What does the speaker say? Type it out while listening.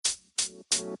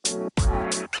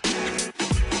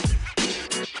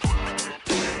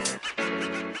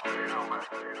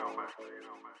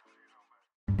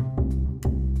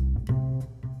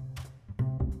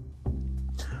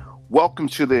Welcome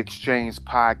to the Exchange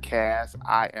Podcast.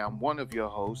 I am one of your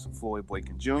hosts, Floyd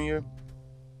Boykin Jr.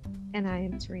 And I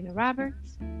am Tarina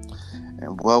Roberts.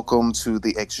 And welcome to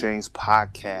the Exchange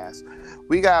Podcast.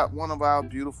 We got one of our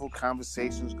beautiful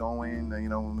conversations going. You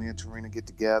know, when me and Tarina get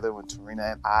together, when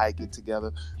Tarina and I get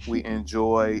together, we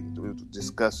enjoy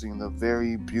discussing the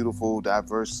very beautiful,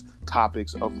 diverse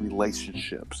topics of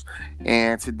relationships.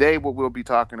 And today what we'll be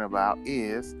talking about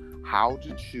is how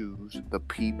to choose the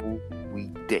people we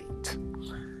date.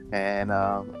 And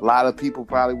a lot of people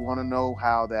probably want to know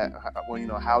how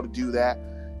to do that,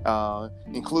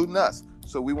 including us.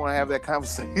 So we want to have that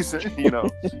conversation,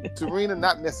 Tarina,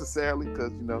 not necessarily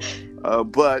because,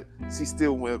 but she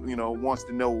still, wants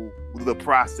to know the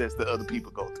process that other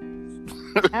people go through.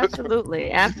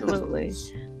 Absolutely.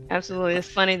 It's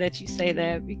funny that you say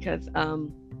that because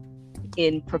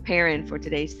in preparing for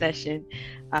today's session,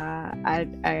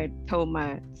 I told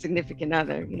my significant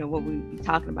other, what we would be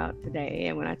talking about today.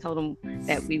 And when I told him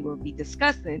that we will be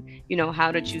discussing,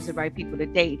 how to choose the right people to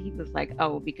date, he was like,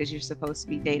 oh, because you're supposed to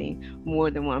be dating more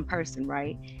than one person,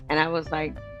 right? And I was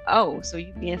like, oh, so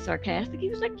you being sarcastic? He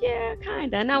was like, yeah,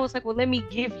 kind of. And I was like, well, let me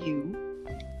give you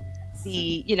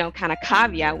the, kind of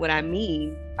caveat what I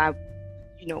mean by,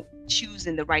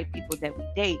 choosing the right people that we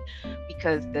date,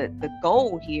 because the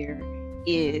goal here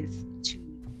is to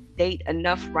date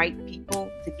enough right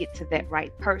people to get to that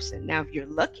right person. Now, if you're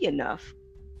lucky enough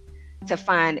to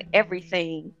find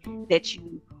everything that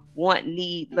you want,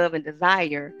 need, love, and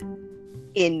desire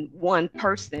in one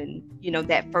person,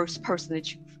 that first person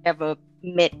that you've ever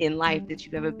met in life, that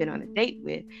you've ever been on a date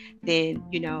with, then,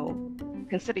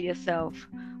 consider yourself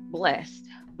blessed.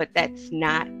 But that's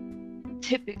not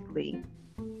typically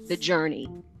the journey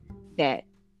that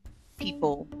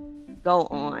people go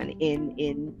on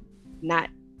in not,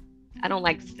 I don't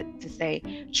like to say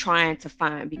trying to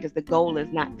find, because the goal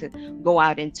is not to go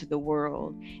out into the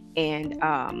world and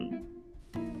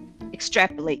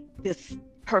extrapolate this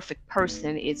perfect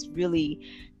person. It's really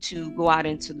to go out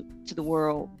into the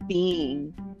world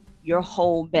being your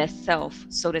whole best self,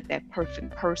 so that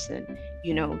perfect person,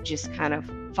 just kind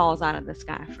of falls out of the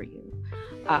sky for you.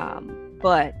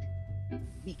 But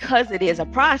because it is a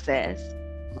process,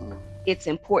 it's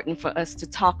important for us to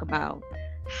talk about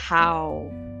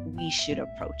how we should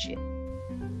approach it.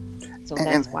 So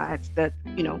that's why it's the,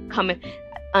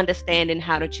 understanding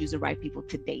how to choose the right people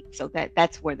to date. So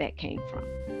that's where that came from.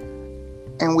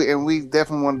 And we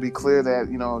definitely want to be clear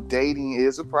that, dating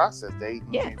is a process.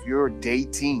 If you're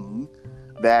dating,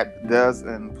 that does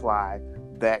imply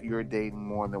that you're dating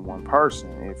more than one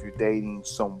person. If you're dating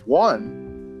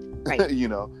someone, right,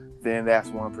 then that's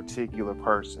one particular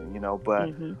person,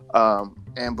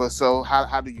 but so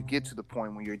how do you get to the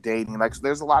point when you're dating? Like, so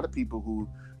there's a lot of people who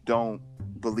don't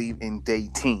believe in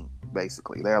dating.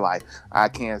 Basically, they're like, I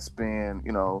can't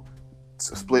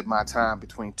split my time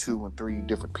between 2 and 3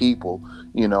 different people.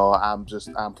 I'm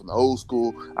from the old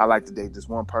school. I like to date this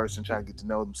one person, try to get to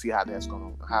know them, see how that's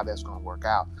gonna work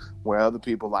out. Where other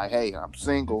people like, hey, I'm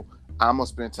single, I'm gonna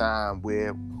spend time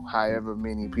with however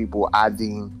many people I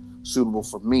deem suitable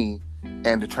for me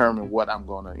and determine what I'm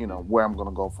gonna, where I'm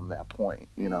gonna go from that point,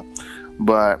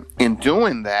 But in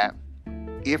doing that,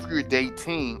 if you're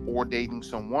dating or dating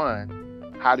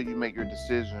someone, how do you make your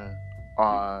decision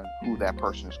on who that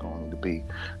person is going to be?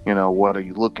 What are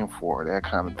you looking for? That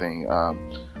kind of thing.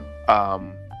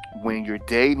 When you're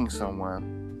dating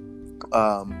someone,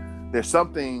 there's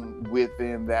something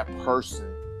within that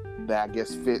person that I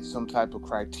guess fits some type of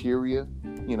criteria,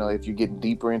 if you're getting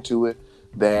deeper into it,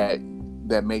 that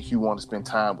makes you want to spend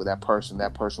time with that person.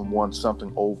 That person won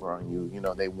something over on you.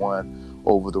 They won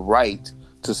over the right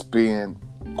to spend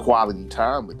quality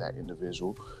time with that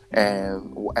individual.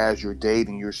 And as you're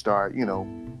dating, you start,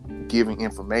 giving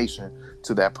information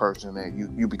to that person,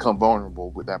 and you become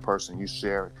vulnerable with that person. You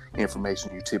share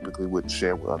information you typically wouldn't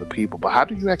share with other people. But how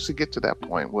do you actually get to that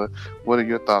point? What are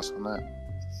your thoughts on that?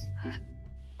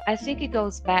 I think it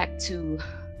goes back to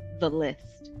the list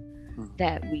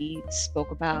that we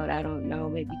spoke about, I don't know,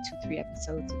 maybe 2-3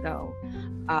 episodes ago,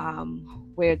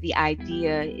 where the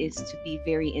idea is to be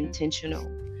very intentional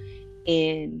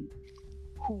in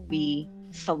who we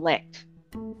select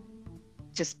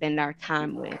to spend our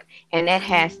time with. And that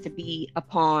has to be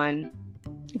upon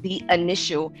the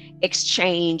initial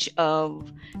exchange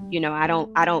of, I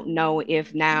don't know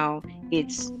if now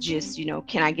it's just,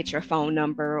 can I get your phone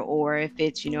number, or if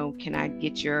it's, can I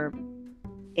get your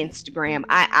Instagram.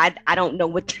 I don't know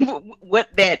what what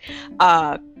that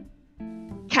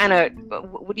kind of,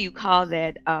 what do you call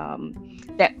that,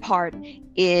 that part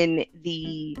in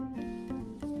the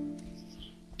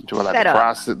Like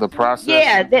setup. the process.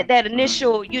 Yeah, that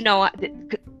initial,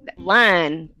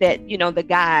 line that, the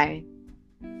guy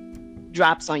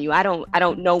drops on you. I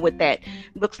don't know what that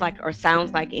looks like or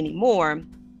sounds like anymore,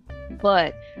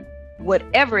 but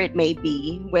whatever it may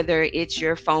be, whether it's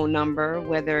your phone number,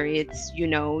 whether it's, your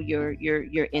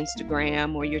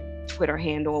Instagram or your Twitter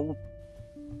handle,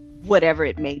 whatever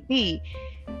it may be,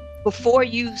 before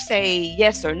you say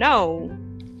yes or no,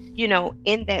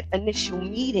 in that initial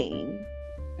meeting,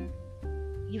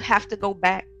 you have to go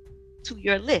back to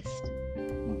your list.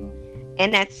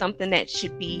 And that's something that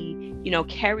should be,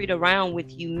 carried around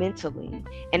with you mentally.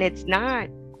 And it's not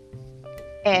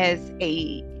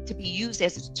to be used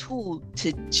as a tool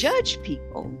to judge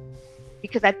people,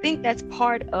 because I think that's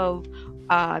part of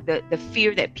the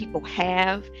fear that people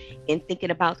have in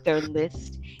thinking about their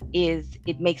list, is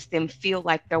it makes them feel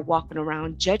like they're walking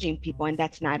around judging people, and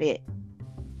that's not it.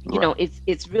 Right.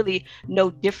 It's really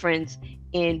no difference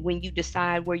in when you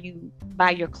decide where you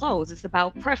buy your clothes. It's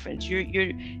about preference.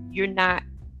 You're not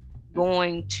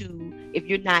going to, if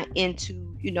you're not into,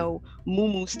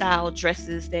 muumuu style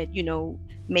dresses that,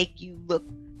 make you look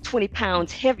 20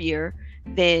 pounds heavier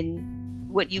than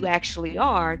what you actually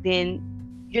are, then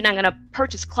you're not going to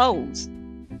purchase clothes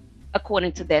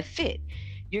according to that fit.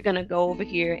 You're going to go over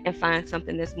here and find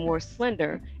something that's more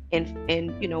slender and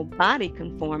body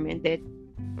conforming, that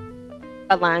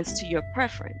aligns to your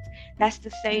preference. That's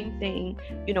the same thing,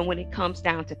 when it comes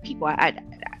down to people.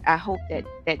 I hope that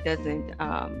doesn't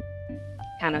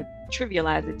kind of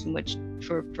trivialize it too much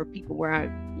for people, where I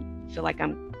feel like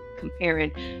I'm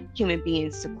comparing human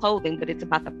beings to clothing, but it's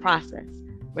about the process.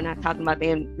 We're not talking about the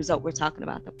end result. We're talking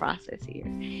about the process here.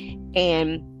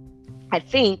 And I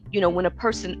think, when a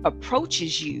person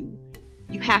approaches you,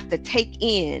 you have to take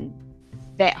in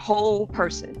that whole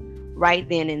person right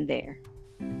then and there,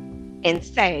 and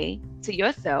say to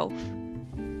yourself,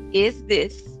 is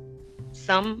this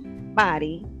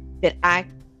somebody that I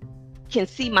can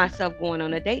see myself going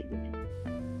on a date with?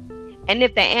 And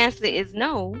if the answer is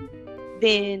no,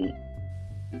 then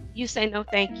you say no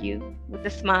thank you with a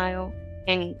smile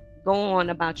and go on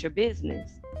about your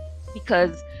business.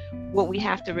 Because what we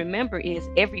have to remember is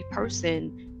every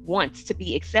person wants to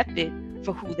be accepted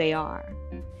for who they are.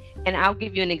 And I'll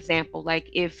give you an example. Like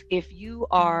if you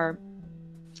are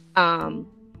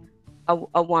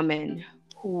a woman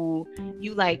who,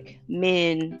 you like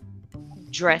men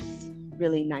who dress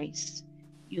really nice,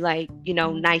 you like,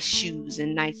 nice shoes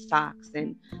and nice socks,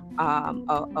 and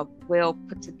a well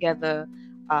put together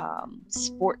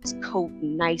sports coat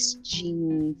and nice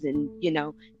jeans and,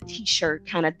 t-shirt,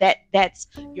 kind of that's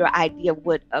your idea of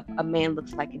what a man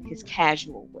looks like in his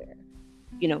casual wear.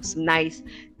 Some nice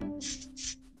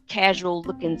casual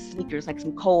looking sneakers, like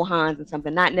some Cole Haans and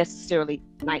something, not necessarily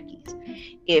Nikes.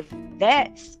 If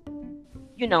that's,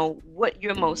 what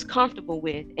you're most comfortable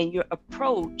with, and you're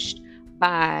approached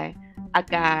by a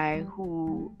guy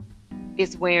who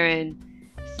is wearing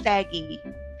saggy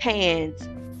pants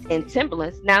and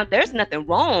Timberlands. Now, there's nothing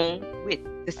wrong with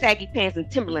the saggy pants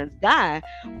and Timberlands guy,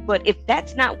 but if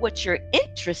that's not what you're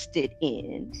interested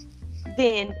in,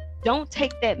 then don't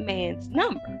take that man's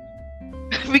number.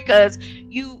 Because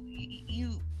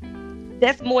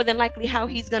that's more than likely how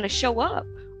he's going to show up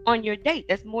on your date.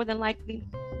 That's more than likely,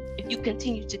 if you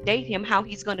continue to date him, how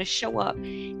he's going to show up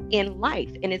in life.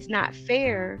 And it's not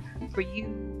fair for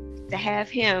you to have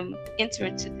him enter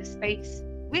into this space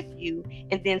with you,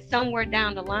 and then somewhere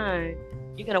down the line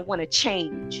you're going to want to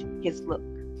change his look.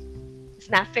 It's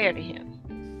not fair to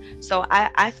him. So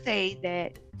I say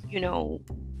that,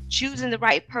 choosing the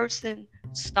right person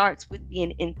starts with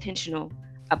being intentional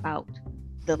about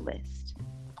the list.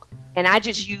 And I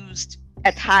just used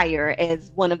attire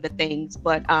as one of the things,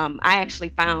 but I actually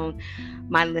found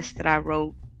my list that I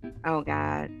wrote,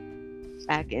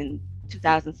 back in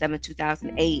 2007,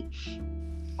 2008.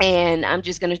 And I'm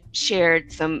just going to share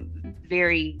some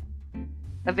very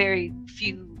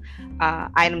few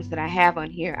items that I have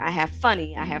on here. I have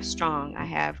funny, I have strong, I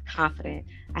have confident,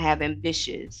 I have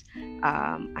ambitious,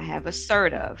 I have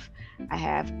assertive, I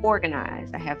have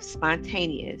organized, I have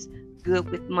spontaneous, good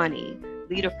with money,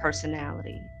 leader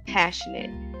personality,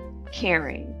 passionate,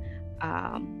 caring,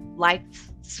 likes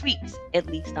sweets, at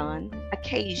least on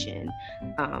occasion,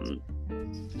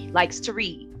 likes to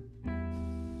read,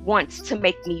 wants to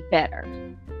make me better.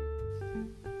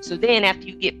 So then after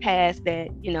you get past that,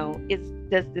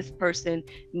 does this person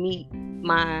meet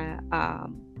my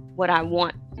what I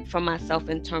want from myself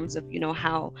in terms of,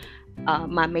 how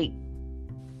my mate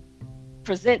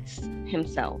presents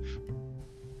himself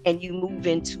and you move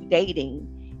into dating,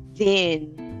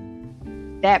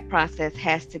 then that process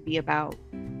has to be about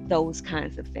those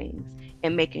kinds of things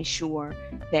and making sure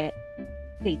that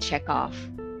they check off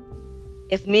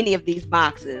as many of these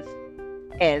boxes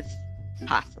as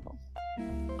possible.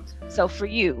 So for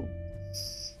you,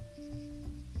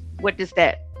 what does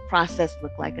that process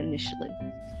look like initially?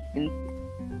 And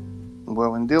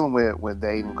Well, when dealing with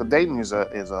dating, because dating is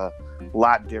a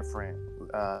lot different.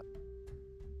 I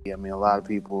mean, a lot of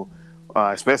people,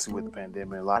 especially with the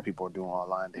pandemic, a lot of people are doing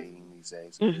online dating these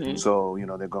days. mm-hmm. So,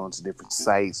 they're going to different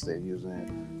sites. They're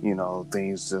using,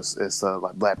 things just, it's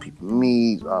like Black People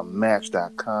Meet,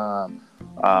 Match.com,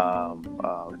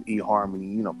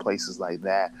 eHarmony, places like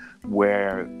that,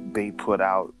 where they put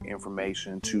out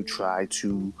information to try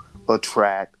to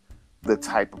attract the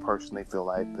type of person they feel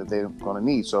like that they're going to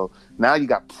need. So now you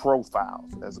got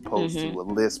profiles as opposed Mm-hmm. to a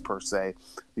list per se.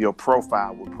 Your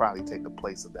profile would probably take the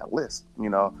place of that list,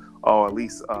 or at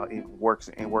least it work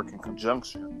in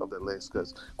conjunction of the list.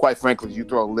 Because quite frankly, you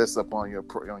throw a list up on your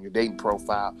dating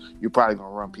profile, you're probably going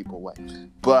to run people away.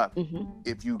 But Mm-hmm.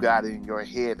 if you got it in your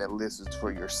head that list is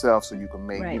for yourself, so you can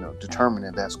make Right. determine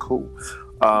it, that's cool.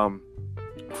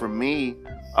 For me,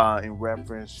 in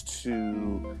reference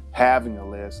to having a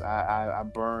list, I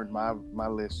burned my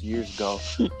list years ago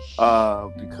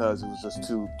because it was just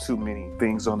too many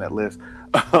things on that list.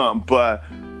 But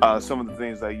some of the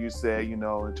things that you said, in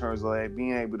terms of like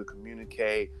being able to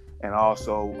communicate and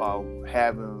also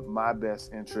having my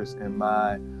best interest in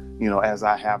mind, as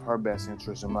I have her best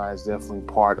interest in mind, is definitely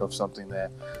part of something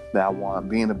that I want.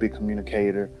 Being a big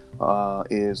communicator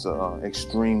is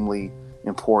extremely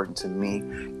important to me,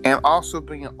 and also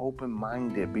being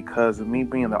open-minded, because of me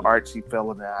being the artsy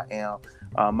fella that I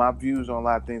am, my views on a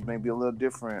lot of things may be a little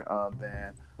different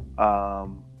than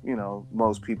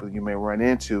most people you may run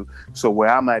into. So where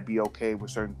I might be okay with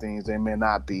certain things, they may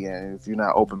not be. And if you're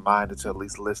not open-minded to at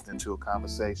least listening to a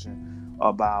conversation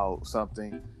about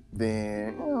something,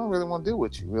 then I don't really want to deal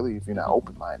with you, really, if you're not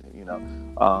open-minded.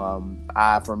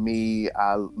 For me,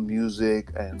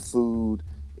 music and food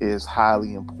is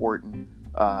highly important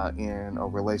in a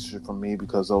relationship for me,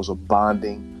 because those are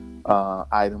bonding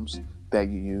items that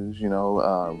you use.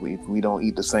 If we don't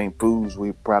eat the same foods,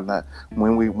 we probably not,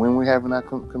 when we're having that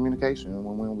communication, and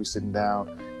when we're sitting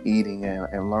down eating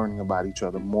and learning about each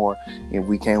other more. If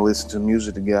we can't listen to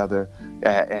music together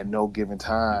at no given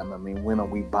time, I mean, when are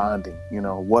we bonding?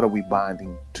 What are we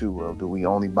bonding to? Do we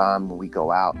only bond when we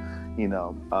go out?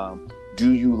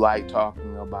 Do you like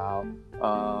talking about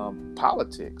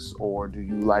politics, or do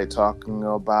you like talking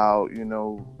about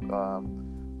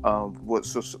what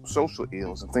social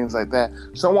ills and things like that?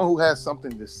 Someone who has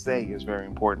something to say is very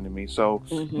important to me. So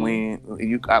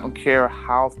Mm-hmm. I don't care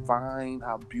how fine,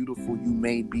 how beautiful you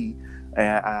may be,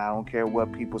 and I don't care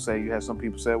what people say. You have some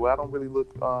people say, well, I don't really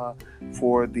look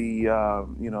for the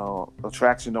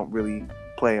attraction, don't really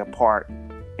play a part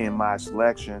in my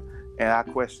selection. And I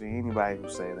question anybody who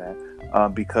say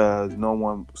that, because no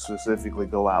one specifically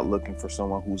go out looking for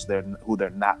someone who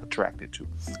they're not attracted to,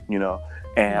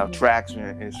 And Mm-hmm.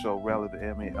 attraction is so relative.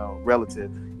 I mean, relative.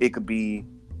 It could be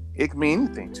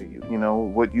anything to you.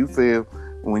 What you feel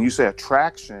when you say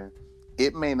attraction.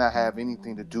 It may not have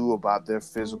anything to do about their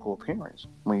physical appearance.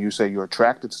 When you say you're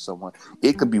attracted to someone,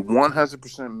 it could be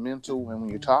 100% mental when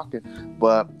you're talking.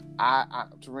 But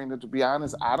Tarina, to be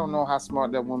honest, I don't know how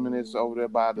smart that woman is over there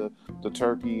by the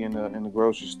turkey in the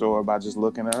grocery store by just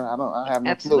looking at her. I have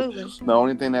no clue. Absolutely. The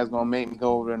only thing that's gonna make me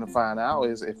go over there and find out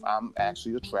is if I'm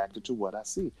actually attracted to what I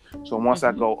see. So once I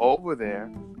Mm-hmm. go over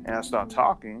there and I start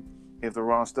talking, if the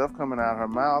wrong stuff coming out of her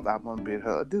mouth, I'm gonna bid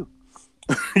her adieu.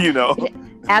 you know.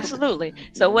 Absolutely.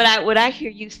 So what I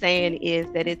hear you saying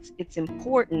is that it's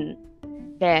important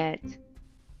that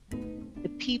the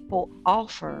people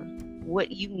offer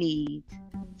what you need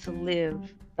to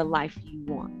live the life you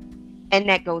want, and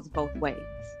that goes both ways.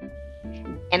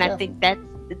 And I think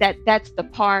Definitely. that's the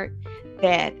part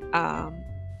that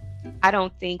I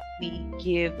don't think we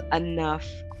give enough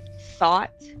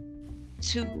thought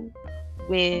to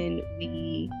when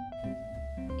we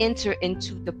enter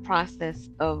into the process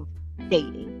of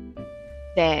dating,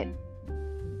 that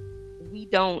we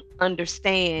don't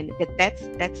understand that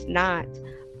that's not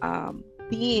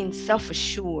being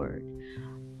self-assured,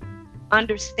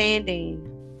 understanding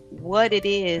what it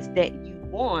is that you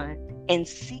want and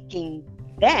seeking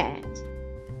that,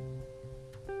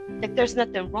 that there's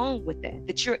nothing wrong with that,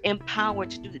 that you're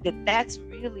empowered to do that, that that's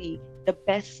really the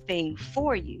best thing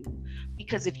for you.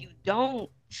 Because if you don't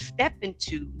step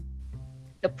into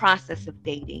the process of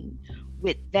dating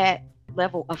with that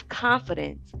level of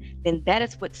confidence, then that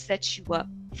is what sets you up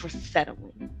for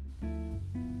settling.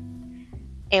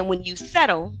 And when you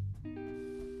settle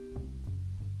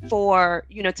for,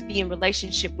 to be in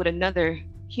relationship with another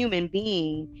human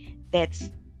being that's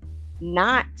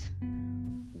not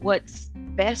what's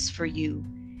best for you,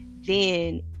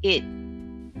 then it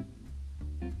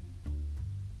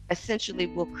essentially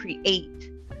will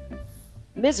create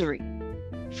misery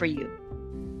for you,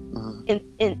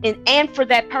 and for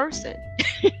that person.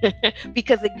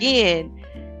 Because again,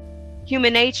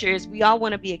 human nature is we all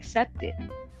want to be accepted,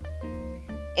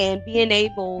 and being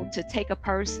able to take a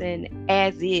person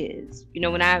as is.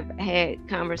 When I've had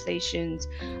conversations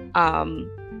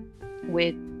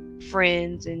with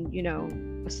friends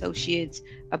and associates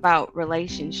about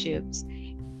relationships,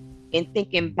 and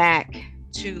thinking back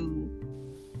to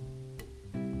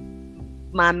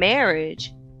my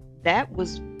marriage, that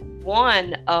was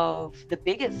one of the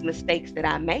biggest mistakes that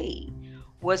I made,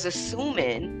 was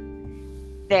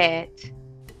assuming that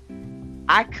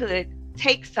I could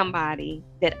take somebody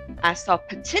that I saw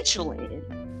potential in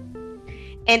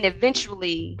and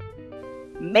eventually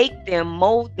make them,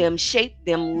 mold them, shape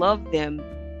them, love them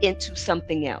into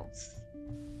something else.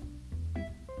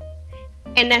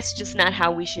 And that's just not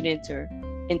how we should enter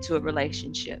into a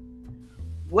relationship.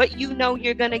 What you're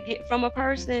going to get from a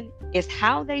person is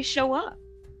how they show up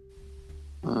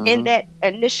in that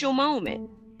initial moment,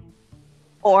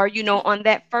 or on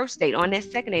that first date, on that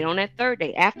second date, on that third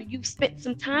date, after you've spent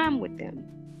some time with them.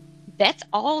 That's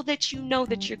all that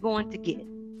that you're going to get.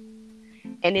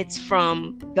 And it's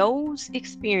from those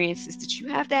experiences that you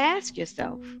have to ask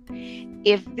yourself,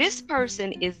 if this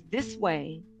person is this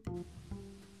way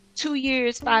 2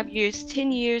 years, 5 years,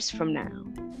 10 years from now,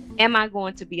 am I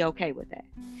going to be okay with that?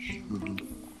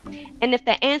 And if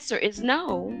the answer is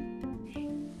no,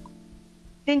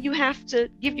 then you have to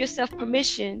give yourself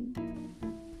permission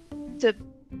to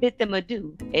bid them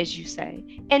adieu, as you say,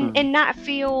 and not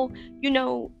feel,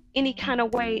 any kind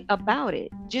of way about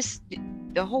it. Just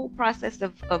the whole process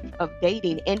of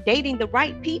dating, and dating the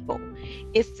right people,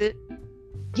 is to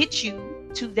get you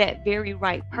to that very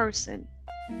right person.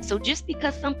 So just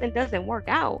because something doesn't work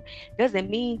out doesn't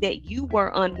mean that you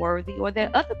were unworthy or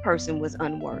that other person was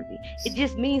unworthy. It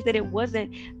just means that it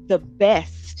wasn't the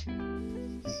best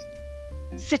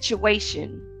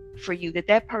situation for you,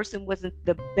 that person wasn't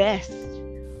the best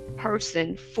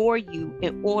person for you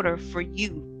in order for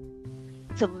you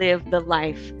to live the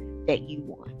life that you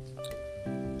want.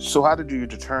 So how did you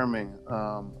determine,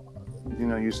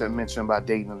 you mentioned about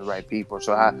dating the right people.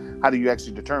 So how do you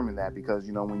actually determine that? Because,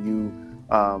 when you,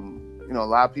 a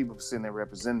lot of people send their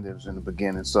representatives in the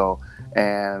beginning. So,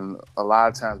 and a lot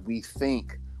of times we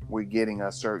think we're getting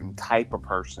a certain type of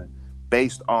person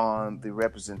based on the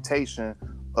representation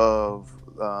of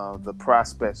the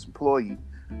prospect's employee,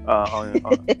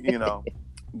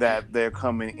 that they're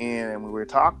coming in and we were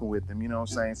talking with them,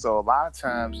 So a lot of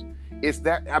times it's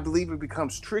that, I believe it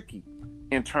becomes tricky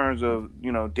in terms of,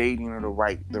 dating the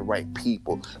right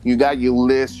people. You got your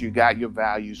list, you got your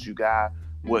values, you got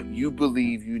what you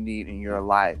believe you need in your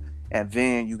life. And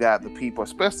then you got the people,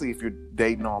 especially if you're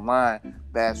dating online,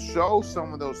 that show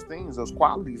some of those things, those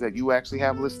qualities that you actually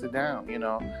have listed down. You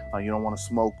don't want a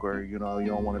smoker, you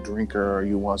don't want a drinker, or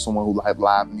you want someone who likes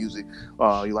live music,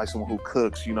 you like someone who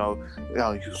cooks,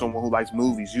 someone who likes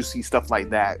movies. You see stuff like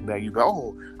that you go,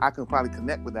 oh, I can probably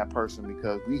connect with that person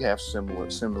because we have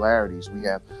similarities, we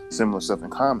have similar stuff in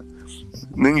common.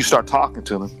 And then you start talking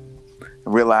to them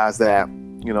and realize that,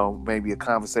 maybe a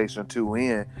conversation or two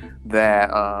in, that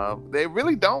they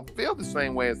really don't feel the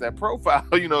same way as that profile.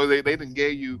 They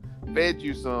done fed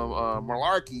you some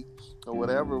malarkey, or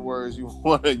whatever words you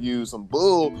want to use, some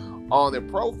bull on their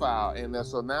profile. And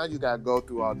so now you got to go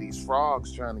through all these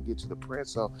frogs trying to get to the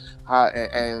prince. So,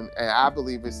 and I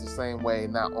believe it's the same way,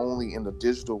 not only in the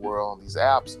digital world on these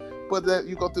apps, but that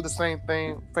you go through the same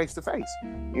thing face to face,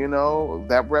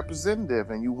 that representative.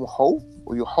 And you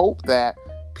hope that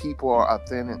people are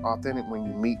authentic when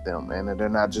you meet them, and they're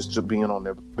not just being on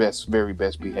their very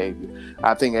best behavior.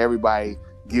 I think everybody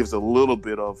gives a little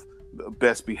bit of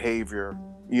best behavior,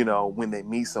 when they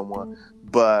meet someone,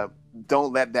 but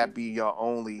don't let that be your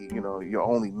only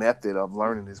method of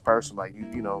learning this person. Like,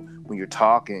 when you're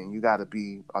talking, you got to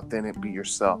be authentic, be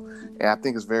yourself. And I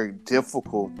think it's very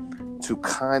difficult to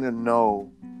kind of know,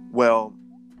 well,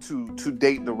 to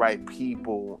date the right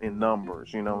people in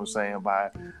numbers. You know what I'm saying?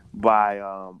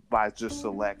 By just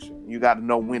selection. You got to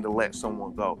know when to let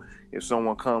someone go. If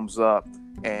someone comes up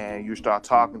and you start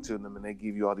talking to them and they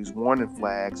give you all these warning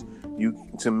flags,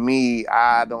 to me,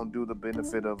 I don't do the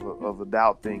benefit of a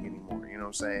doubt thing anymore. You know what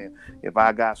I'm saying? If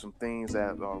I got some things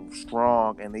that are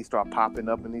strong and they start popping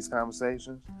up in these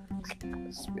conversations,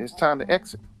 it's time to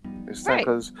exit. It's time,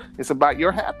 because it's about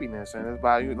your happiness, and it's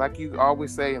about you. Like you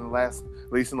always say at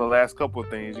least in the last couple of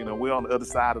things, we're on the other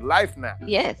side of life now.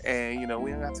 Yes. And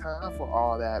we ain't got time for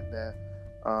all that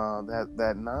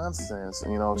nonsense.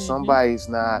 Somebody's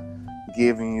not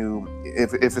giving you,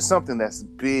 if it's something that's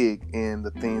big in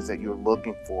the things that you're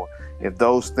looking for, if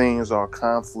those things are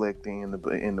conflicting in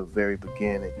the very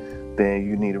beginning, then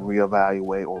you need to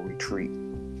reevaluate or retreat.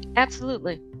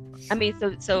 Absolutely. I mean,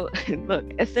 so look,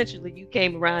 essentially you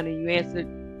came around and you answered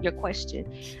your question.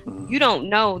 Mm-hmm. You don't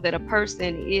know that a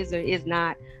person is or is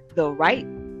not the right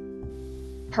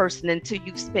person until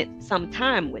you've spent some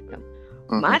time with them.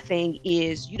 Mm-hmm. My thing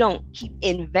is, you don't keep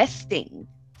investing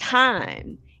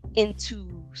time into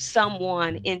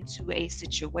someone, into a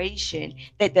situation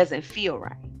that doesn't feel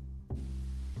right.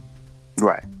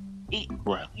 Right.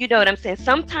 Right. You know what I'm saying?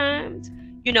 Sometimes,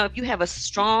 if you have a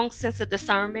strong sense of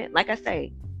discernment, like I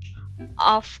say,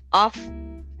 off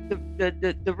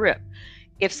the rip,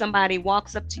 if somebody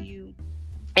walks up to you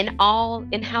and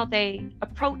how they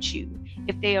approach you,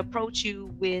 if they approach you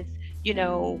with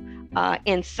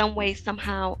in some way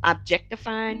somehow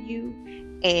objectifying you,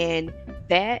 and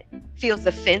that feels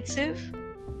offensive,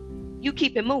 you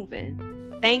keep it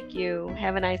moving. Thank you,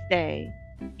 have a nice day.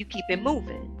 You keep it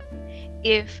moving.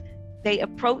 If they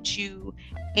approach you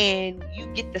and you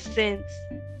get the sense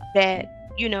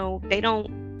that they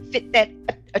don't fit that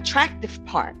attractive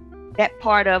part, that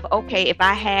part of, okay, if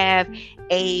I have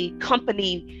a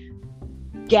company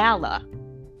gala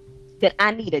that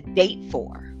I need a date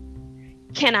for,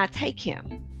 can I take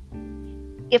him?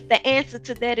 If the answer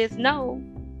to that is no,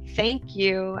 thank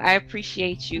you, I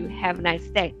appreciate you, have a nice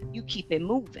day, you keep it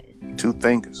moving. Two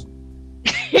thinkers.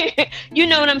 You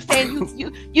know what I'm saying?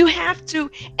 You have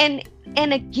to, and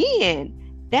again,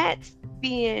 that's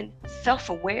being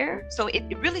self-aware. So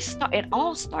it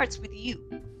all starts with you.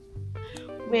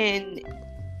 When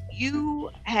you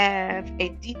have a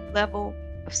deep level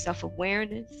of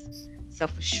self-awareness,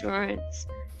 self-assurance,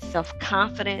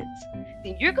 self-confidence,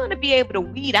 then you're going to be able to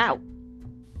weed out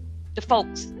the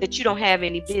folks that you don't have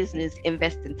any business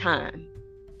investing time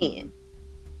in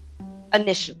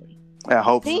initially. I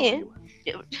hope so.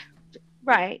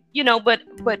 Right.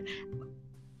 But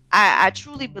I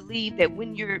truly believe that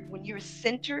when you're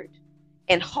centered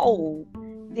and whole,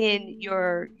 then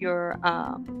your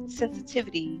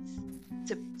sensitivities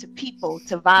to people,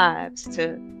 to vibes,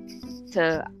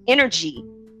 to energy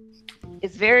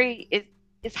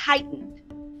is heightened.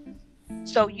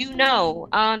 So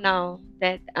oh no,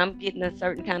 that I'm getting a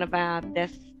certain kind of vibe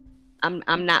that's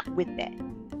I'm not with that.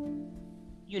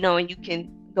 And you can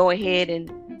go ahead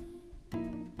and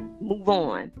move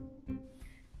on.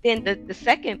 Then the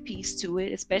second piece to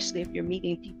it, especially if you're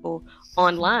meeting people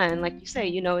online, like you say,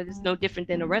 it's no different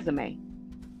than a resume.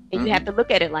 And you have to look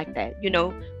at it like that.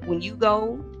 When you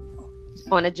go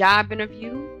on a job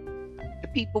interview, the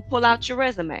people pull out your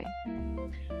resume.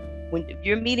 When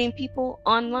you're meeting people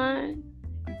online,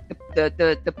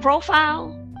 the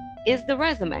profile is the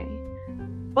resume,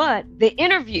 but the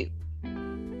interview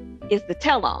is the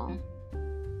tell-all.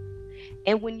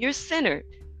 And when you're centered,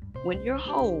 when you're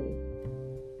whole,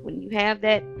 when you have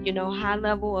that, high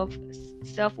level of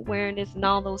self-awareness and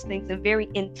all those things, and very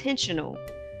intentional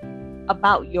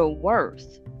about your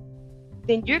worth,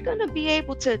 then you're going to be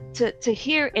able to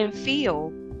hear and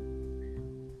feel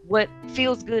what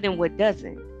feels good and what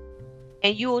doesn't.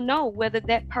 And you'll know whether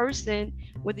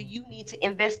you need to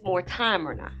invest more time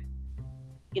or not.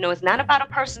 It's not about a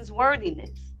person's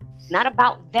worthiness. It's not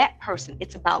about that person.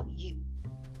 It's about you.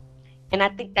 And I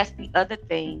think that's the other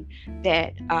thing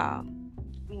that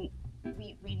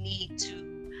we need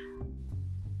to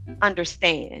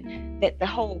understand, that the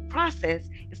whole process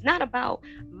is not about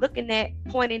looking at,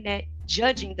 pointing at,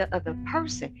 judging the other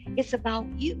person. It's about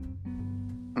you.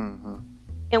 Mm-hmm.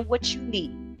 And what you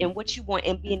need and what you want,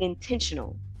 and being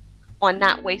intentional on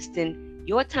not wasting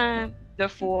your time,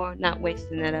 therefore not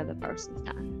wasting that other person's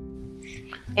time.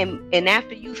 And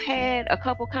after you've had a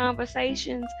couple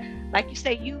conversations, like you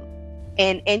say,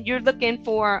 and you're looking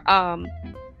for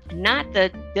not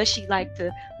does she like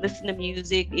to listen to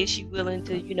music, is she willing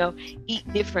to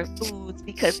eat different foods,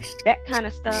 because that kind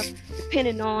of stuff,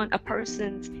 depending on a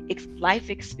person's life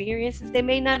experiences, they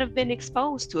may not have been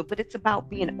exposed to it, but it's about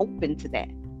being open to that.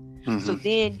 So Mm-hmm.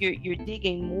 then you're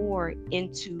digging more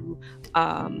into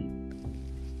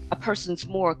a person's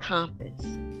moral compass,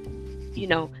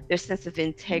 their sense of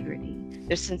integrity,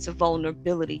 their sense of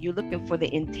vulnerability. You're looking for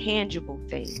the intangible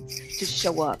things to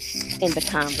show up in the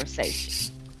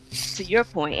conversation, to your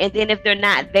point. And then if they're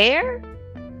not there,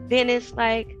 then it's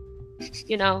like,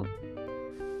 you know,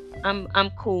 I'm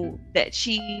cool that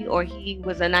she or he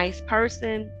was a nice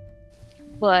person,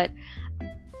 but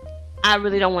I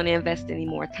really don't want to invest any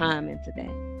more time into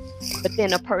that. But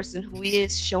then a person who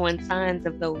is showing signs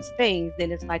of those things,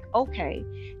 then it's like, okay,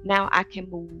 now I can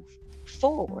move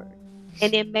forward.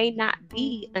 And it may not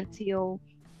be until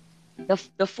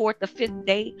the fourth or fifth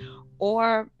date,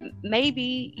 or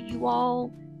maybe you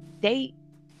all date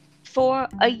for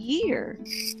a year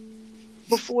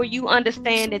before you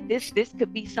understand that this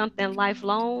could be something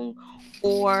lifelong,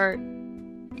 or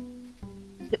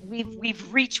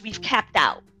we've capped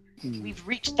out. We've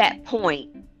reached that point,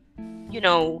 you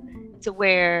know, to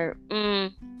where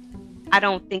I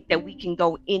don't think that we can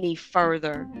go any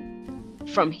further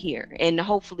from here. And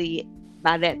hopefully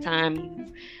by that time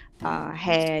you've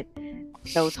had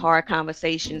those hard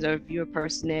conversations, or if you're a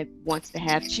person that wants to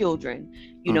have children,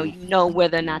 Mm-hmm. you know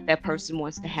whether or not that person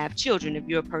wants to have children. If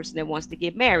you're a person that wants to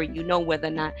get married, you know whether or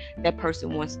not that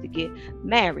person wants to get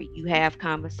married. You have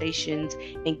conversations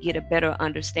and get a better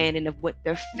understanding of what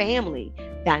their family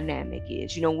dynamic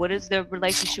is. What is their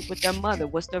relationship with their mother?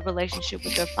 What's their relationship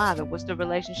with their father? What's their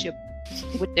relationship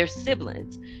with their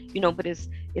siblings? But it's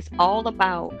all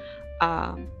about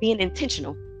being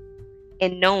intentional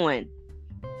and knowing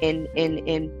and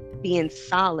being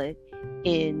solid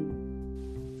in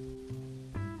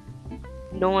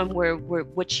knowing where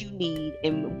what you need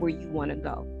and where you want to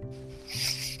go.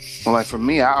 Well, like for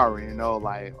me, I already know,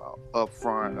 like up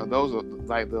front, those are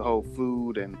like the whole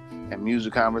food and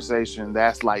music conversation.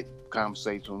 That's like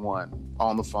conversation one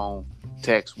on the phone,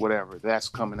 text, whatever. That's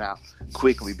coming out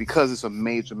quickly because it's a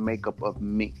major makeup of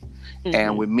me. And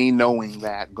Mm-hmm. with me knowing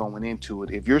that going into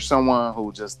it, if you're someone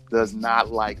who just does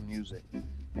not like music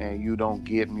and you don't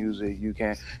get music, you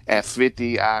can at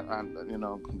 50,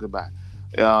 goodbye.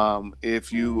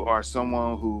 If you are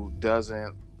someone who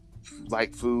doesn't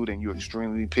like food and you're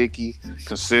extremely picky,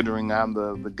 considering I'm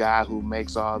the guy who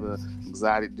makes all the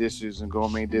exotic dishes and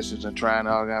gourmet dishes and trying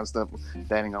all that kind of stuff,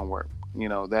 that ain't gonna work.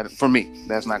 That for me,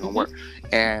 that's not gonna Mm-hmm. work.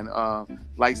 And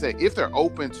like I said, if they're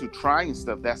open to trying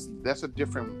stuff, that's a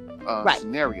different Right.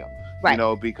 scenario.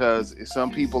 Right. Because some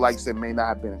people, like I said, may not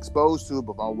have been exposed to it,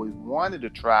 but always wanted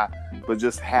to try, but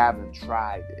just haven't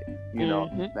tried it.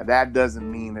 Mm-hmm. Now that doesn't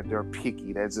mean that they're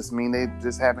picky. That just means they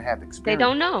just haven't had the They experience.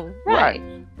 don't know. Right.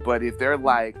 Right. But if they're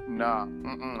like, nah,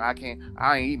 I can't,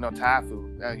 I ain't eat no Thai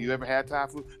food. You ever had Thai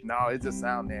food? No, it just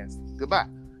sounds nasty. Goodbye.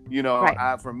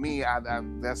 Right. For me,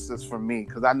 that's just for me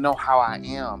because I know how I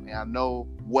am and I know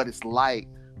what it's like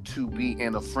to be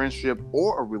in a friendship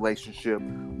or a relationship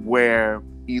where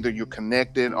either you're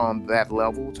connected on that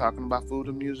level, talking about food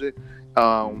and music,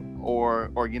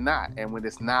 or you're not. And when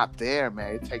it's not there,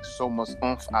 man, it takes so much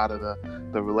oomph out of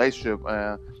the relationship.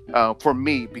 For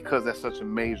me, because that's such a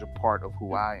major part of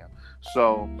who I am.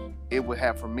 So it would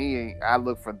have, for me, I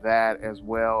look for that as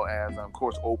well as, of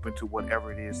course, open to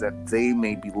whatever it is that they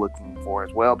may be looking for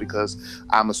as well, because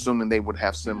I'm assuming they would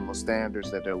have similar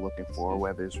standards that they're looking for,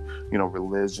 whether it's,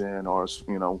 religion or,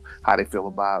 how they feel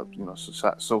about,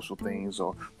 social things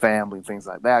or family, things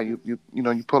like that.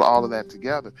 You put all of that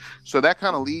together. So that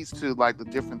kind of leads to like the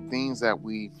different things that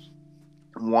we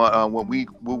want, what we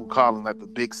were calling like the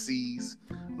big C's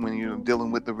when you're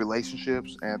dealing with the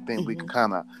relationships. And I think we can Mm-hmm.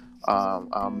 kind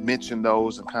of mention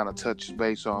those and kind of touch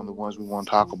base on the ones we want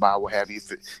to talk about, what have you,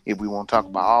 if we want to talk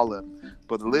about all of them.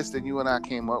 But the list that you and I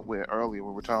came up with earlier,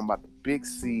 when we're talking about the big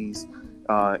C's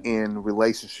in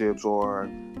relationships, or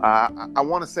I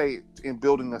want to say in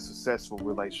building a successful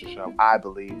relationship, I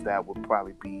believe that would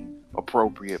probably be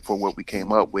appropriate for what we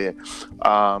came up with.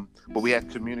 But we had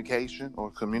communication or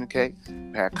communicate,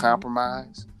 we had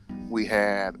compromise, we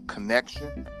had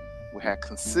connection, we had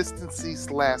consistency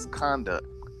 / conduct,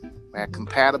 we had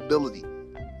compatibility,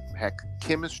 we had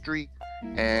chemistry,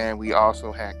 and we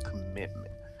also had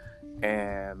commitment.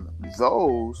 And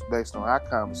those, based on our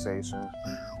conversations,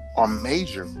 are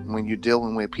major when you're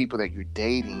dealing with people that you're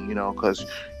dating, because when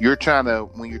you're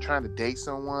trying to date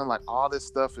someone, like all this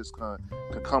stuff is going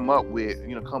to come up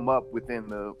within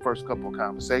the first couple of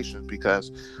conversations,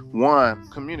 because one,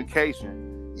 communication,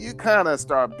 you kind of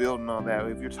start building on that.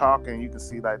 If you're talking, you can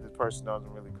see like this person doesn't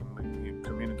really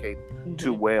communicate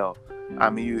too well. I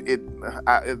mean,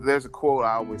 there's a quote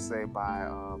I always say by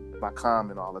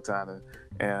Common all the time,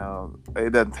 and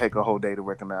it doesn't take a whole day to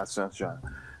recognize sunshine.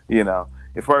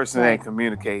 If person ain't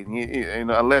communicating,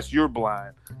 unless you're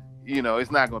blind,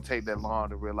 it's not going to take that long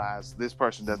to realize this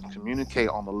person doesn't communicate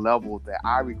on the level that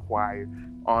I require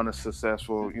on a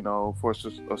successful, for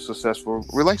a successful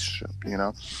relationship.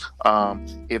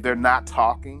 If they're not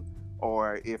talking,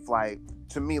 or if, like,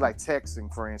 to me, like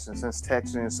texting, for instance, since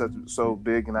texting is so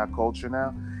big in our culture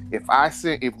now,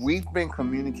 if we've been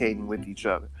communicating with each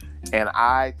other and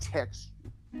I text,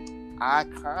 I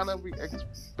kind of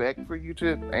expect for you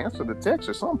to answer the text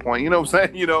at some point. You know what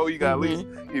I'm saying? You got at least,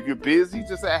 if you're busy,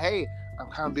 just say, hey, I'm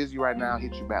kind of busy right now, I'll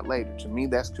hit you back later. To me,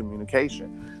 that's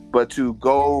communication. But to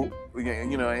go,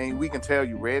 and we can tell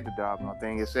you read the doggone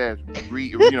thing. It says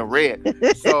read.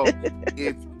 So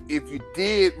if you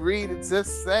did read it,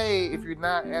 just say, if you're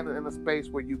not in a space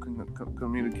where you can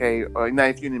communicate, or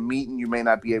if you're in a meeting, you may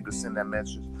not be able to send that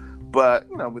message. But,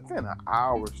 within an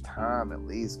hour's time at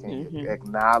least, can you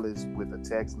acknowledge with a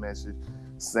text message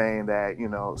saying that,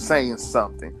 saying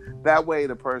something. That way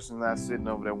the person not sitting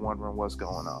over there wondering what's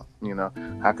going on.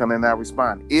 How come they're not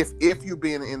responding? If you're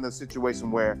being in the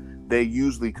situation where they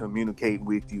usually communicate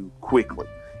with you quickly.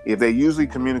 If they usually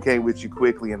communicate with you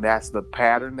quickly and that's the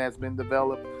pattern that's been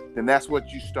developed, then that's what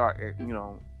you start,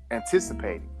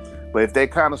 anticipating. But if they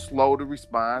kind of slow the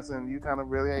response and you kind of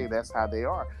really, hey, that's how they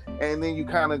are. And then you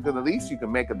kind of, at least you can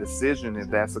make a decision if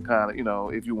that's the kind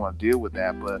of, if you want to deal with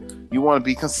that. But you want to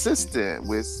be consistent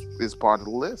with is part of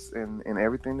the list in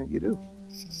everything that you do.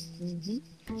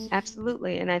 Mm-hmm.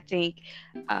 Absolutely. And I think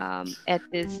at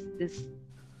this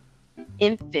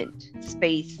infant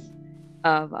space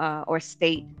of or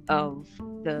state of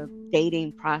the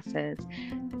dating process,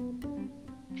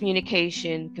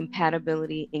 communication,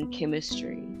 compatibility, and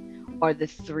chemistry are the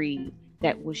three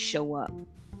that will show up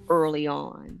early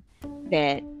on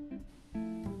that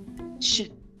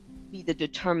should be the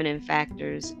determining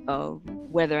factors of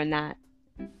whether or not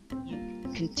you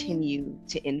continue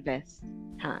to invest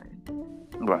time.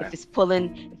 Right. If it's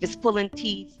pulling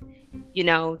teeth,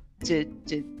 to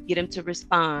get them to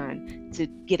respond, to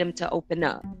get them to open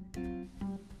up,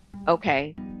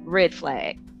 okay, red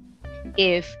flag.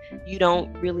 If you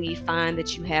don't really find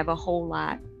that you have a whole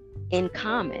lot in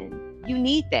common, you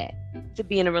need that to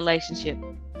be in a relationship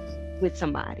with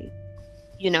somebody.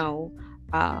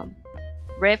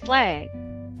 Red flag,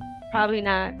 probably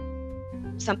not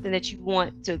something that you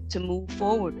want to move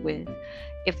forward with.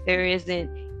 If there isn't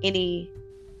any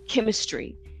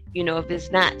chemistry, if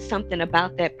there's not something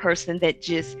about that person that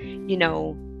just,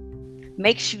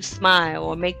 makes you smile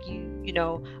or make you,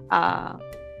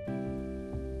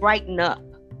 brighten up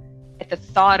at the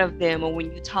thought of them, or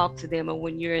when you talk to them, or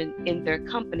when you're in their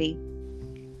company,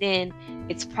 then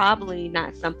it's probably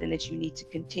not something that you need to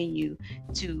continue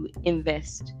to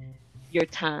invest your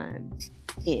time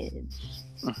in.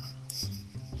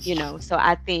 So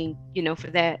I think,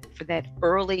 for that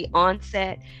early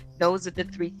onset, those are the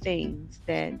three things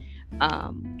that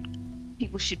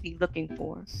people should be looking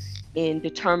for in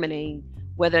determining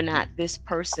whether or not this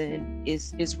person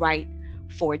is right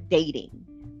for dating.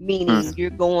 Meaning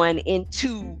you're going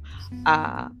into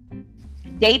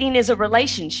dating is a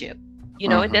relationship.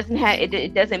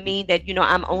 It doesn't mean that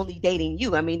I'm only dating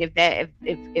you. I mean, if that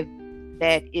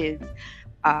is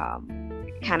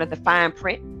kind of the fine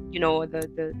print,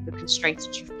 the constraints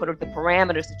that you've put, or the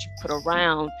parameters that you put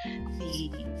around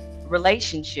the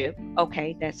relationship,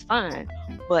 okay, that's fine.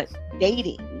 But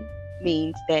dating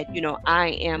means that I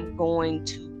am going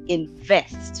to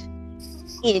invest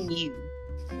in you.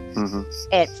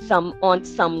 On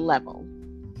some level.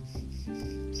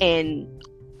 And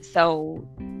so,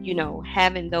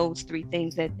 having those three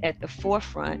things at the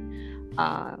forefront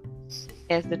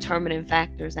as determining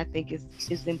factors, I think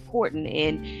is important.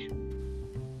 And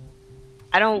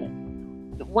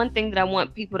one thing that I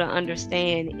want people to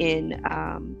understand in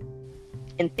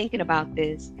thinking about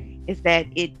this is that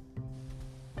it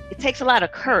takes a lot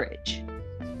of courage,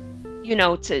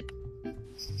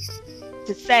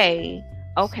 to say,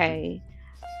 okay,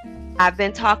 I've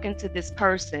been talking to this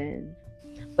person,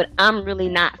 but I'm really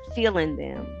not feeling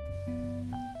them.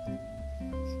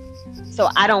 So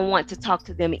I don't want to talk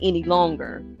to them any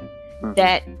longer.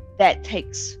 That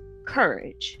takes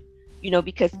courage,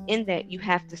 because in that you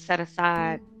have to set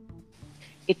aside,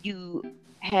 if you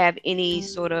have any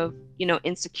sort of,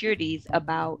 insecurities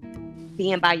about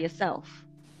being by yourself.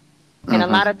 And a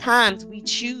lot of times we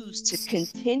choose to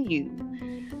continue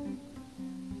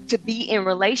to be in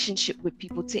relationship with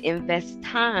people, to invest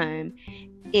time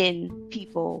in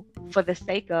people for the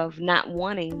sake of not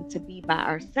wanting to be by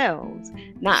ourselves,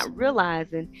 not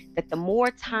realizing that the more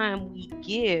time we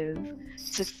give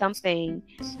to something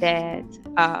that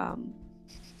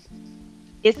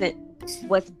isn't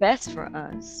what's best for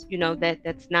us,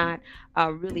 that's not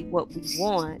really what we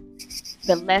want,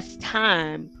 the less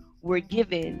time we're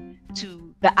given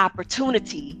to the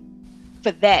opportunity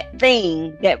for that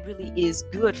thing that really is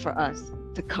good for us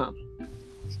to come.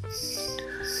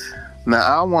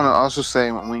 Now, I want to also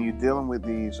say, when you're dealing with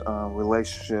these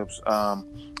relationships,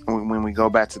 when we go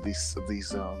back to these C's,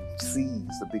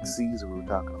 the big C's that we were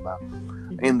talking about,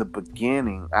 in the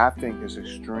beginning, I think it's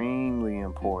extremely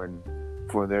important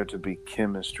for there to be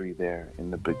chemistry there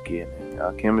in the beginning.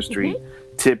 Chemistry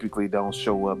typically don't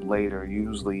show up later.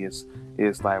 Usually it's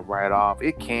like right off.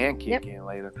 It can kick in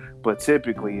later, but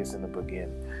typically it's in the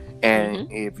beginning.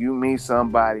 And if you meet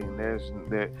somebody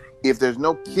and if there's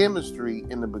no chemistry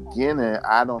in the beginning,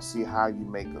 I don't see how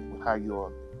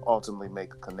you ultimately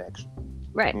make a connection.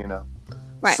 Right.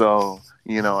 Right. So,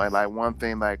 and like one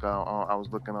thing, like I was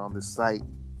looking on this site,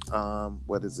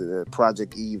 what is it,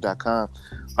 projecteve.com,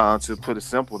 to put it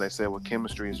simple, they said, well,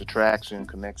 chemistry is attraction,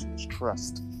 connection is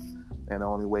trust. And the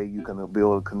only way you can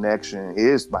build a connection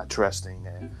is by trusting.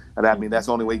 And I mean, that's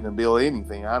the only way you can build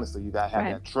anything. Honestly, you got to have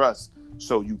that trust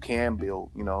so you can build,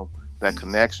 that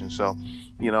connection. So,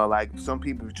 like some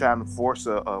people are trying to force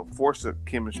a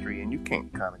chemistry, and you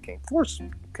can't force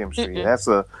chemistry. That's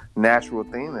a natural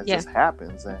thing that just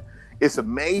happens. And it's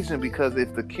amazing because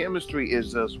if the chemistry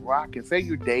is just rocking, say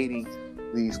you're dating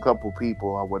these couple people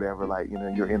or whatever, like,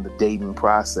 you're in the dating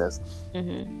process.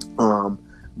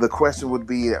 The question would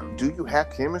be, do you have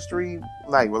chemistry,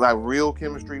 like real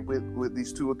chemistry with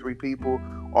these two or three people,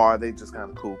 or are they just kind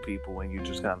of cool people and you're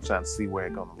just kind of trying to see where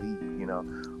it's going to lead?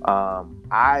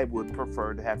 I would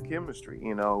prefer to have chemistry,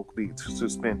 to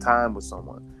spend time with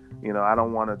someone. I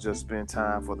don't want to just spend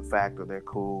time for the fact that they're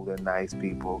cool, they're nice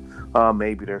people.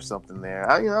 Maybe there's something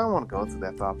there. I don't want to go through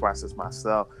that thought process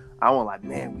myself. I want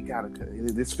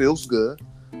this feels good.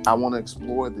 I want to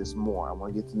explore this more. I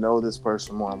want to get to know this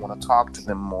person more. I want to talk to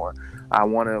them more. I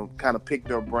want to kind of pick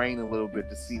their brain a little bit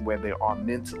to see where they are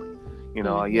mentally.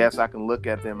 Yes, I can look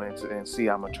at them and see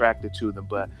I'm attracted to them,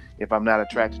 but if I'm not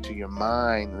attracted to your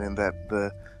mind, then that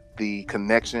the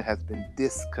connection has been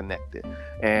disconnected.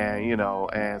 And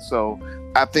and so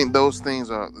I think those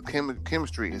things are,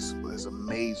 chemistry is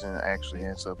amazing, actually.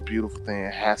 And it's a beautiful thing.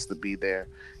 It has to be there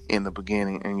in the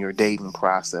beginning in your dating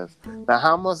process. Now,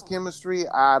 how much chemistry,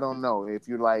 I don't know. If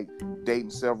you're like dating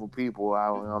several people, I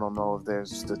don't know if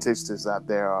there's statistics out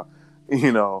there,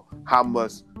 how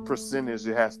much percentage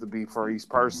it has to be for each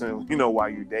person, while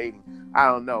you're dating. I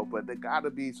don't know, but there got to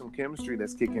be some chemistry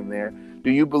that's kicking there.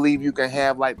 Do you believe you can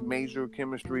have like major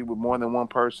chemistry with more than one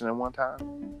person at one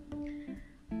time?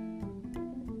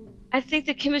 I think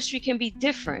the chemistry can be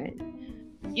different.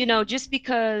 Just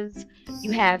because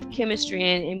you have chemistry,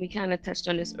 and we kind of touched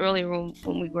on this earlier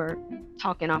when we were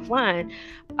talking offline,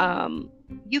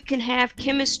 you can have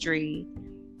chemistry,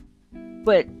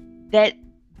 but that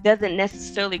doesn't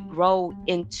necessarily grow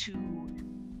into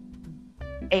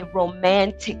a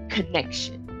romantic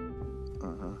connection.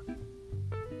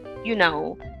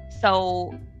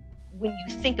 So when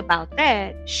you think about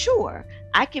that, sure,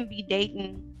 I can be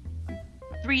dating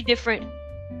 3 different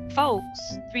folks,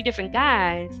 3 different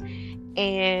guys,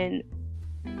 and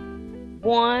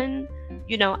one,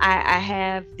 I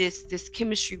have this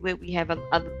chemistry with. We have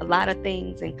a lot of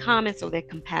things in common, so their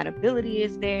compatibility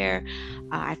is there.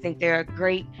 I think they're a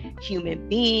great human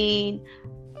being.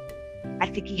 I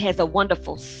think he has a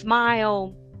wonderful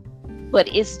smile, but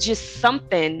it's just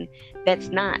something that's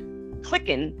not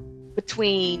clicking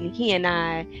between he and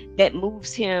I that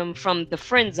moves him from the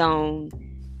friend zone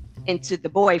into the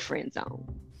boyfriend zone.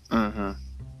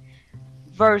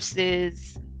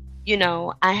 Versus,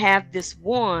 I have this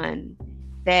one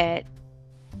that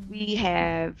we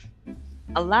have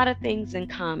a lot of things in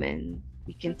common.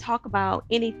 We can talk about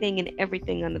anything and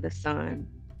everything under the sun.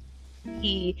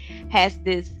 He has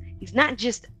he's not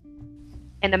just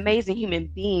an amazing human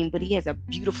being, but he has a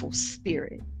beautiful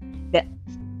spirit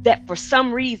that for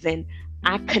some reason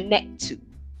I connect to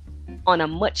on a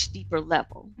much deeper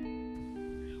level,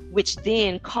 which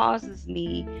then causes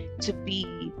me to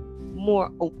be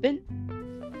more open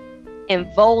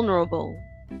and vulnerable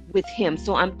with him.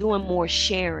 So I'm doing more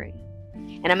sharing,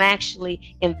 and I'm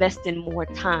actually investing more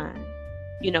time.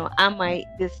 I might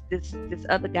this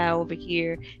other guy over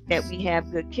here that we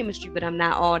have good chemistry, but I'm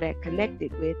not all that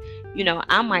connected with.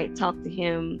 I might talk to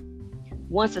him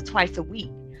once or twice a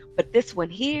week, but this one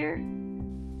here,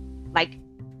 like,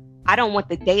 I don't want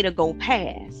the day to go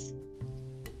past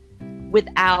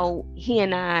without he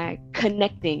and I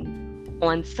connecting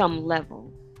on some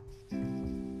level.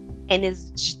 And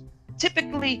it's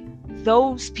typically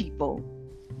those people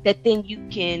that then you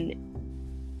can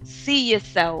see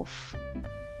yourself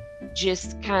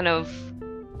just kind of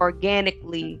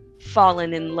organically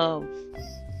fallen in love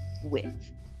with.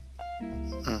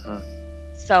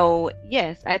 So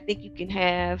yes, I think you can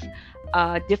have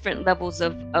different levels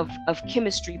of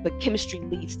chemistry, but chemistry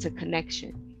leads to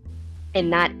connection. And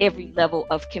not every level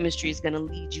of chemistry is going to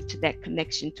lead you to that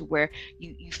connection to where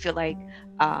you feel like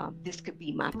this could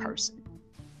be my person,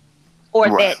 or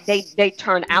Right. that they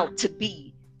turn out to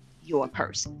be your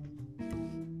person.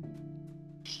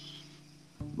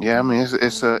 Yeah, I mean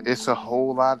it's a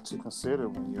whole lot to consider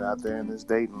when you're out there in this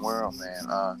dating world,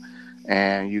 man.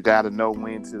 And you got to know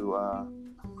when to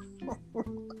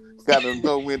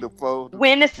fold,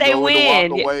 When to say know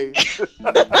when to walk when. away.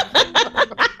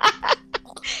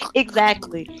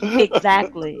 Exactly.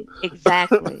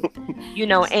 You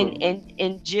know,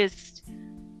 and just,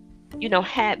 you know,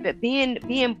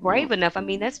 being brave enough. I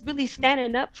mean, that's really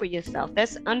standing up for yourself.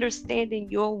 That's understanding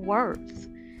your worth.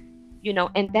 You know,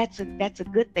 and that's a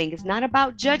good thing. It's not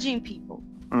about judging people,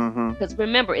 because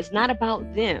remember, it's not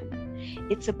about them.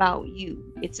 It's about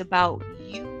you. It's about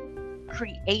you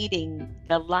creating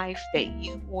the life that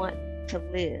you want to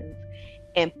live.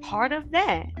 And part of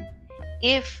that,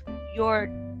 if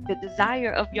the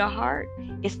desire of your heart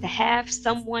is to have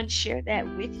someone share that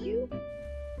with you,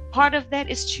 part of that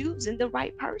is choosing the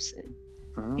right person.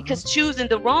 Because choosing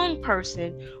the wrong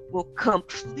person will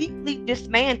completely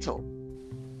dismantle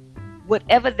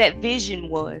whatever that vision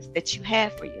was that you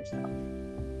have for yourself.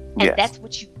 And that's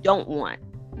what you don't want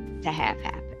to have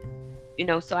happen. You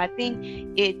know, so I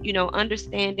think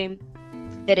understanding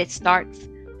that it starts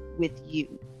with you.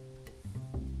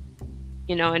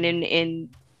 You know, and in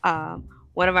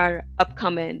one of our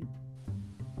upcoming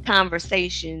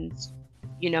conversations,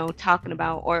 you know, talking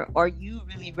about, are you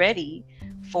really ready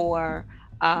for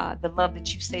the love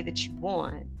that you say that you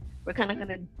want? We're kind of going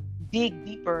to dig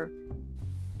deeper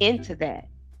into that.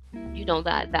 You know,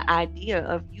 the idea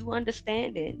of you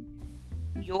understanding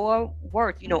your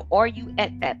worth. You know, are you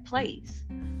at that place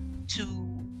to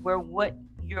where what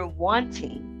you're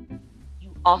wanting,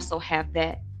 you also have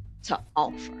that to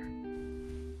offer?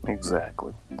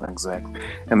 Exactly.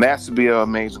 And that should be an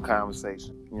amazing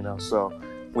conversation, you know. So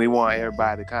we want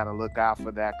everybody to kind of look out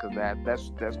for that, because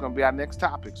that's going to be our next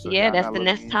topic. So yeah, that's the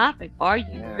next topic. Are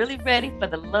you really ready for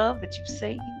the love that you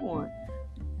say you want?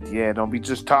 Yeah, don't be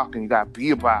just talking. You got to be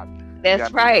about it.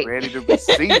 That's right. Be ready to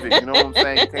receive it. You know what I'm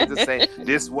saying? You can't just say,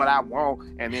 this is what I want,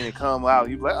 and then it come out.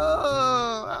 You be like,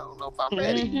 oh, I don't know if I'm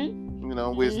ready. You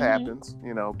know, which happens,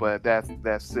 you know, but that's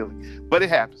silly. But it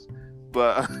happens.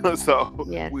 But so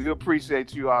we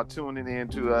appreciate you all tuning in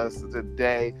to us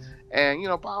today. And, you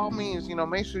know, by all means, you know,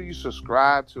 make sure you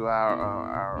subscribe to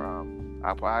our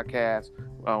podcast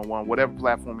on whatever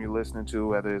platform you're listening to,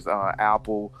 whether it's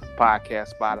Apple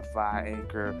Podcast, Spotify,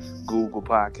 Anchor, Google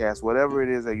Podcast, whatever it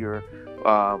is that you're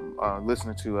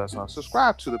listening to us on.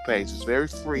 Subscribe to the page. It's very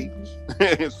free.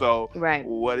 So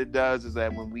what it does is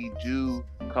that when we do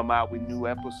come out with new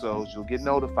episodes, you'll get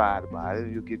notified about it.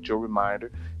 You'll get your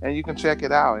reminder, and you can check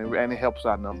it out, and it helps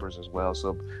our numbers as well.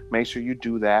 So make sure you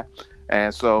do that.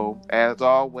 And so, as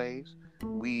always,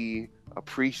 we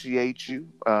appreciate you.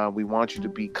 We want you to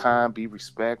be kind, be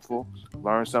respectful,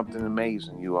 learn something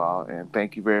amazing, you all. And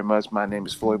thank you very much. My name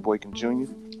is Floyd Boykin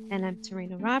Jr. And I'm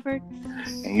Tarina Roberts.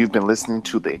 And you've been listening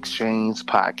to the Exchange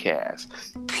Podcast.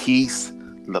 Peace,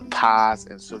 la paz,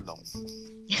 and shalom.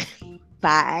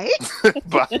 Bye.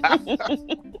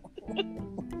 Bye.